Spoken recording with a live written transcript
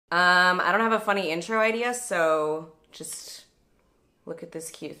I don't have a funny intro idea, so just look at this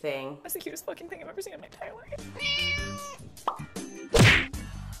cute thing. That's the cutest fucking thing I've ever seen in my entire life.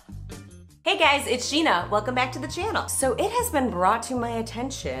 Hey guys, it's Gina. Welcome back to the channel. So it has been brought to my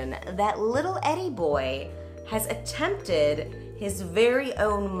attention that little Eddie boy has attempted his very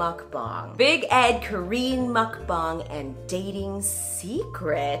own mukbang. Big Ed Korean mukbang and dating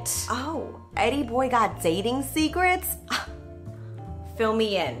secret. Oh, Eddie boy got dating secrets? Fill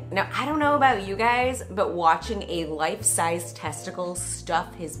me in. Now, I don't know about you guys, but watching a life-size testicle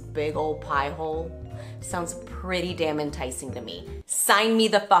stuff his big old pie hole sounds pretty damn enticing to me. Sign me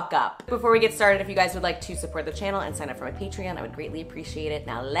the fuck up. Before we get started, if you guys would like to support the channel and sign up for my Patreon, I would greatly appreciate it.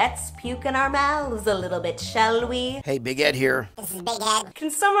 Now let's puke in our mouths a little bit, shall we? Hey, Big Ed here. This is Big Ed.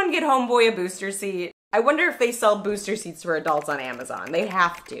 Can someone get homeboy a booster seat? I wonder if they sell booster seats for adults on Amazon. They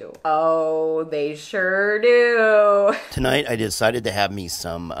have to. Oh, they sure do. Tonight I decided to have me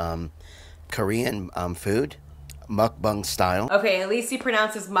some Korean food, mukbang style. Okay, at least he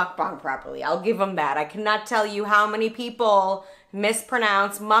pronounces mukbang properly. I'll give him that. I cannot tell you how many people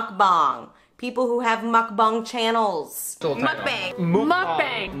mispronounce mukbang. People who have mukbang channels. Mukbang.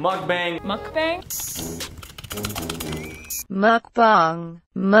 Mukbang. Mukbang. Mukbang. Mukbang,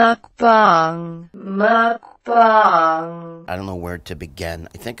 mukbang, mukbang. I don't know where to begin.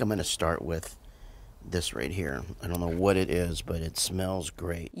 I think I'm going to start with this right here. I don't know what it is, but it smells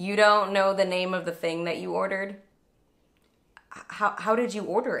great. You don't know the name of the thing that you ordered? How did you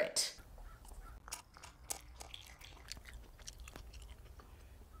order it?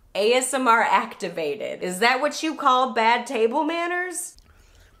 ASMR activated. Is that what you call bad table manners?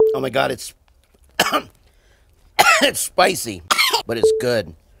 Oh my God, it's it's spicy, but it's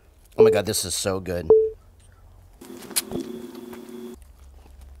good. Oh my God, this is so good.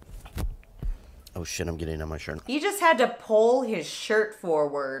 Oh shit, I'm getting on my shirt. He just had to pull his shirt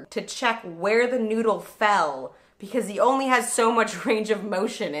forward to check where the noodle fell because he only has so much range of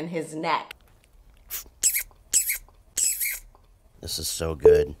motion in his neck. This is so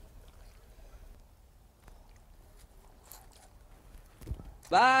good.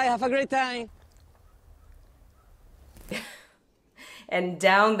 Bye, have a great time. And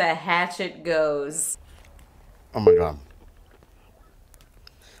down the hatchet goes. Oh my God.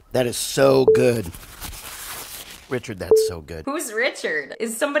 That is so good. Richard, that's so good. Who's Richard?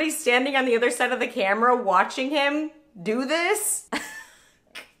 Is somebody standing on the other side of the camera watching him do this?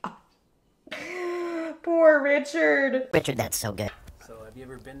 Poor Richard. Richard, that's so good. So, have you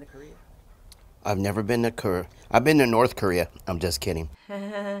ever been to Korea? I've never been to Korea. I've been to North Korea. I'm just kidding.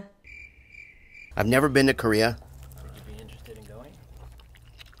 I've never been to Korea. Would you be interested in going?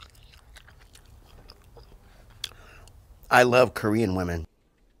 I love Korean women.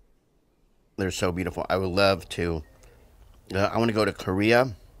 They're so beautiful. I would love to. I want to go to Korea.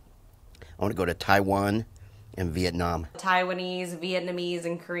 I want to go to Taiwan and Vietnam. Taiwanese, Vietnamese,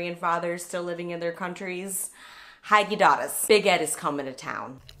 and Korean fathers still living in their countries. Hide your daughters. Big Ed is coming to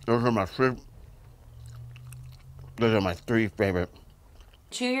town. Those are my three favorite.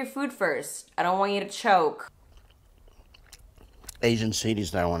 Chew your food first. I don't want you to choke. Asian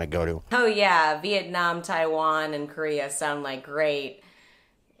cities that I want to go to. Oh yeah, Vietnam, Taiwan, and Korea sound like great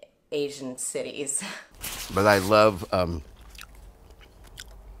Asian cities. But I love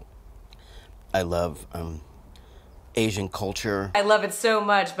Asian culture. I love it so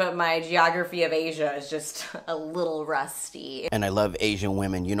much, but my geography of Asia is just a little rusty. And I love Asian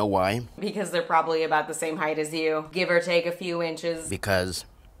women. You know why? Because they're probably about the same height as you, give or take a few inches. Because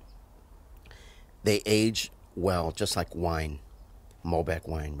they age well, just like wine. Malbec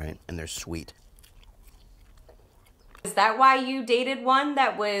wine, right? And they're sweet. Is that why you dated one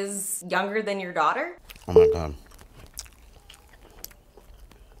that was younger than your daughter? Oh my God.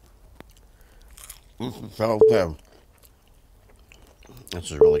 This is so good.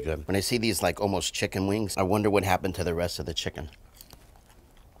 This is really good. When I see these like almost chicken wings, I wonder what happened to the rest of the chicken.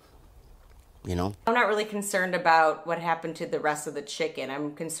 You know? I'm not really concerned about what happened to the rest of the chicken.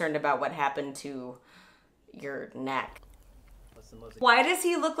 I'm concerned about what happened to your neck. Why does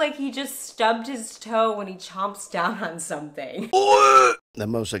he look like he just stubbed his toe when he chomps down on something? The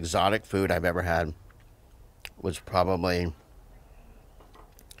most exotic food I've ever had was probably,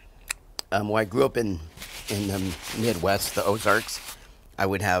 well, I grew up in the Midwest, the Ozarks. I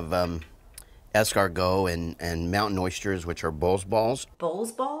would have escargot and mountain oysters, which are bull's balls.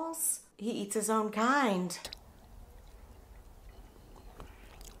 Bull's balls? He eats his own kind.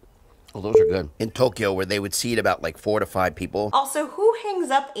 Oh, those are good. In Tokyo, where they would seat about like 4 to 5 people. Also, who hangs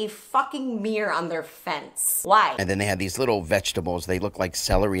up a fucking mirror on their fence? Why? And then they had these little vegetables. They look like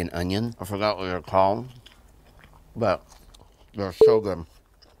celery and onion. I forgot what they're called. But they're so good.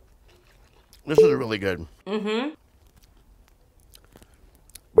 This is really good. Mm-hmm.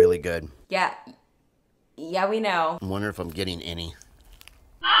 Really good. Yeah. Yeah, we know. I wonder if I'm getting any.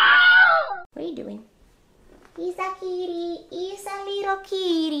 What are you doing? He's a kitty. He's a little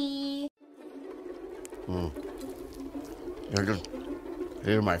kitty.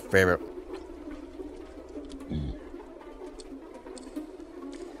 They're my favorite.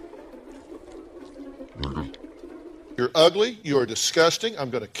 You're ugly. You are disgusting. I'm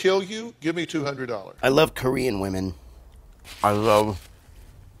going to kill you. Give me $200. I love Korean women. I love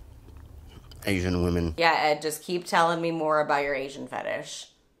Asian women. Yeah, Ed, just keep telling me more about your Asian fetish.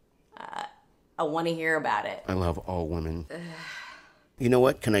 I want to hear about it. I love all women. You know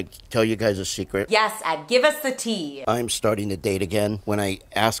what? Can I tell you guys a secret? Yes, Ed, give us the tea. I'm starting to date again when I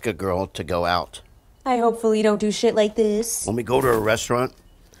ask a girl to go out. I hopefully don't do shit like this. When we go to a restaurant,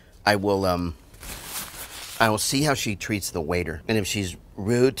 I will see how she treats the waiter. And if she's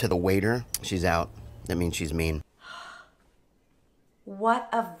rude to the waiter, she's out. That means she's mean. What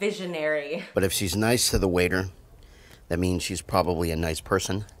a visionary. But if she's nice to the waiter, that means she's probably a nice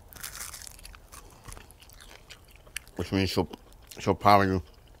person. Which means she'll probably,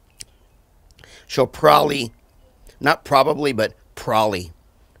 not probably, but probably,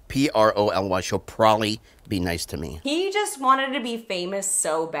 P-R-O-L-Y, she'll probably be nice to me. He just wanted to be famous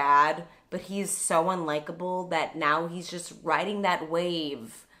so bad, but he's so unlikable that now he's just riding that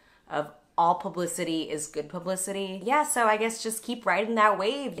wave of all publicity is good publicity. Yeah, so I guess just keep riding that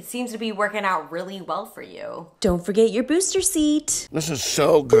wave. It seems to be working out really well for you. Don't forget your booster seat. This is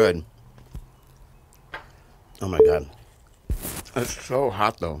so good. Oh my God. It's so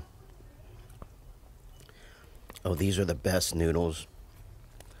hot though. Oh, these are the best noodles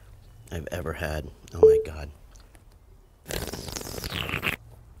I've ever had. Oh my God.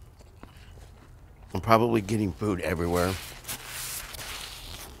 I'm probably getting food everywhere.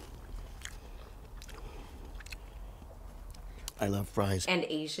 I love fries. And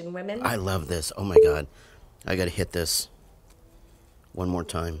Asian women. I love this. Oh my God. I gotta hit this one more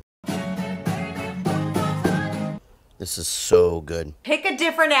time. This is so good. Pick a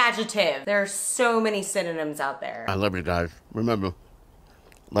different adjective. There are so many synonyms out there. I love you guys. Remember,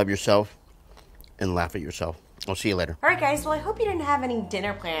 love yourself and laugh at yourself. I'll see you later. All right, guys. Well, I hope you didn't have any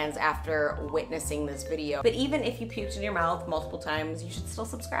dinner plans after witnessing this video. But even if you puked in your mouth multiple times, you should still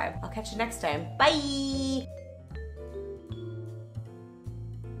subscribe. I'll catch you next time. Bye.